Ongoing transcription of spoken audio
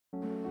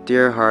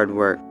Dear hard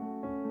work,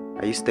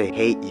 I used to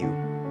hate you.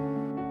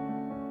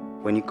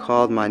 When you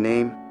called my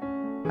name,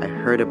 I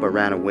heard it but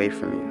ran away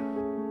from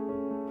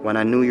you. When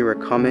I knew you were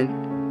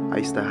coming, I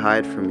used to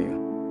hide from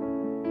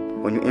you.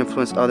 When you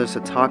influenced others to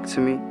talk to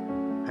me,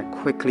 I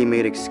quickly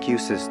made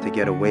excuses to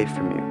get away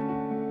from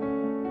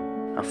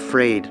you.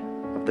 Afraid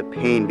of the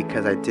pain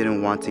because I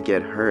didn't want to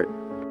get hurt.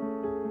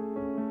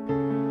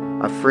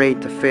 Afraid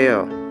to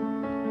fail,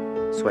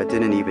 so I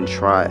didn't even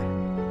try.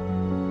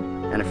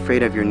 And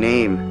afraid of your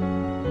name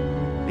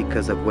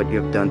because of what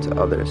you have done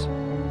to others.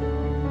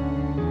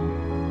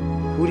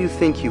 Who do you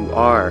think you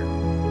are,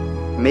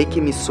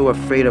 making me so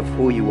afraid of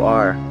who you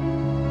are?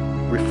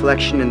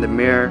 Reflection in the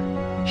mirror,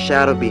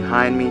 shadow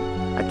behind me.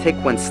 I take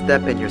one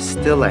step and you're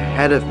still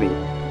ahead of me.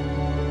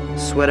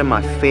 Sweat in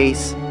my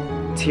face,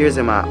 tears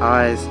in my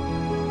eyes.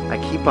 I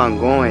keep on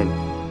going.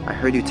 I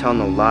heard you tell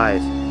no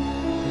lies.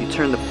 You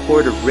turn the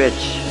poor to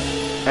rich,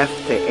 F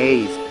to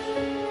A's.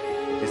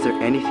 Is there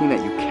anything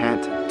that you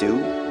can't do?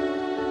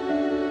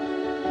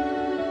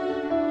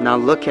 Now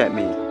look at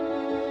me.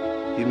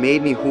 You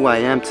made me who I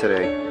am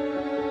today.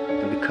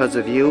 And because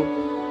of you,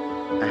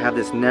 I have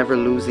this never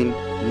losing,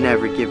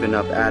 never giving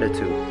up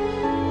attitude.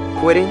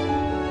 Quitting?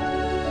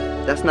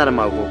 That's not in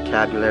my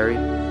vocabulary.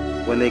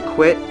 When they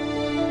quit,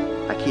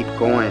 I keep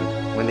going.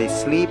 When they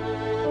sleep,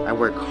 I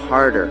work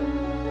harder.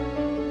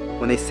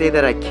 When they say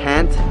that I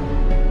can't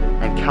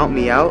and count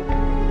me out,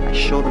 I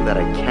show them that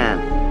I can.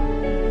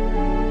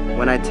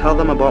 When I tell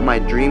them about my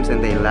dreams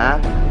and they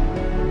laugh,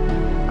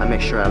 I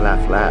make sure I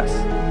laugh last.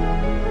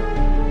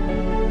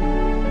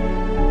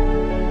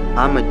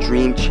 I'm a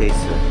dream chaser.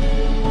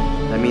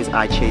 That means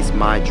I chase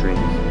my dreams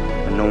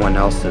and no one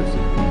else's.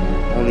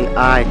 Only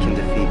I can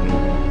defeat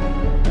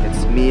me.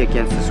 It's me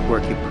against this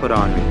work you put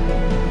on me.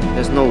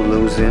 There's no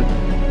losing.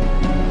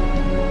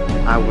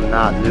 I will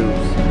not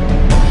lose.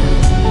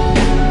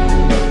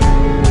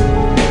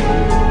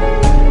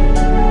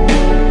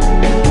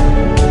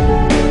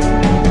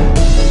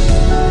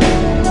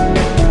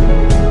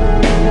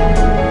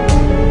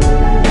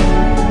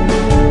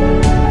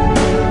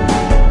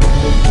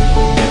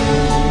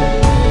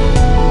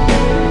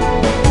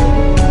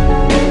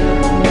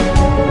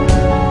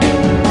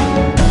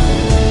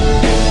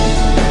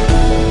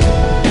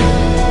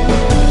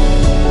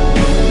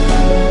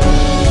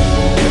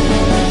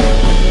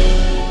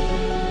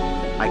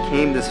 I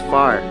came this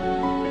far,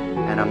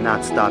 and I'm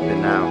not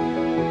stopping now.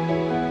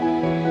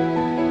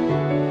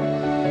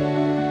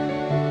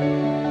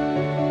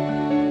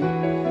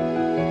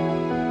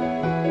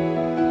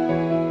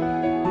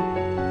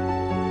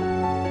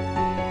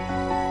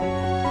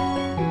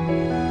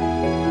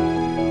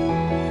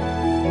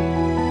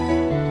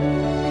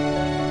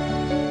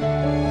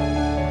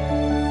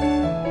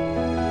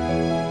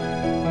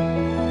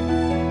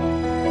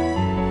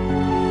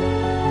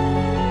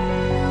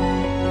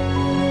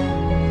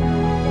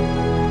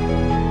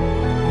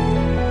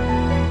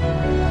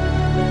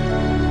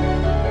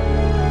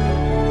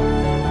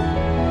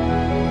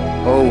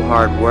 Oh,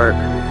 hard work.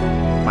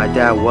 My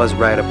dad was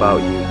right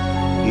about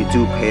you. You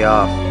do pay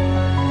off.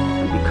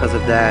 And because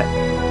of that,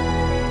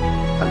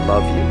 I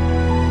love you.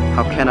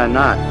 How can I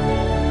not?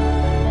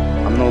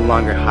 I'm no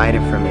longer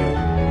hiding from you.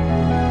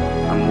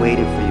 I'm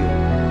waiting for you.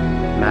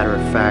 Matter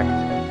of fact,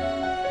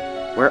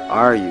 where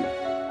are you?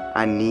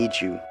 I need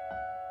you.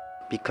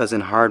 Because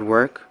in hard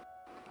work,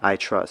 I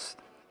trust.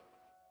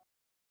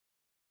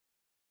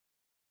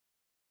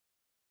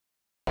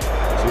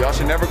 So y'all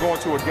should never go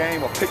into a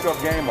game, a pickup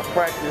game, a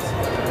practice,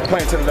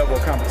 playing to the level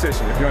of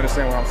competition, if you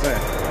understand what I'm saying.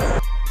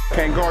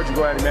 Can't guard you,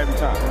 go at him every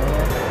time.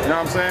 You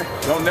know what I'm saying?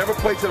 Don't never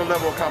play to the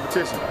level of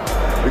competition.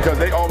 Because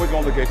they always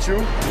gonna look at you,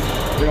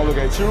 they're gonna look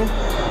at you,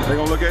 they're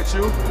gonna look at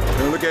you,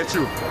 they're gonna look at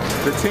you.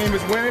 The team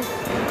is winning,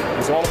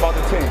 it's all about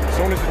the team. As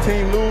soon as the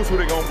team lose, who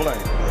they gonna blame?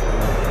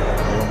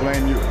 They're gonna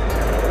blame you.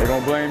 They're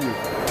gonna blame you.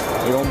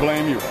 They're gonna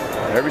blame you.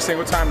 Every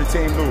single time the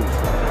team lose.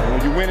 And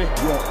when you win it,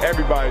 you want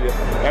everybody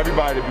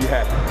to be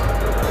happy.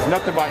 It's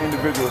nothing about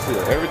individuals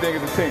here. Everything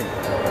is a team.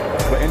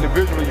 But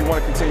individually, you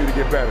want to continue to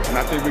get better. And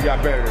I think we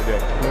got better today.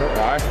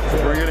 All right?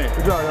 So bring it in.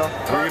 Good job, y'all.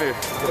 Bring it in.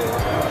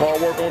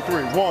 Hard work on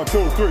three. 1,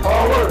 2, 3.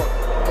 Hard work.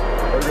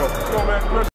 There we go. Let's go, man.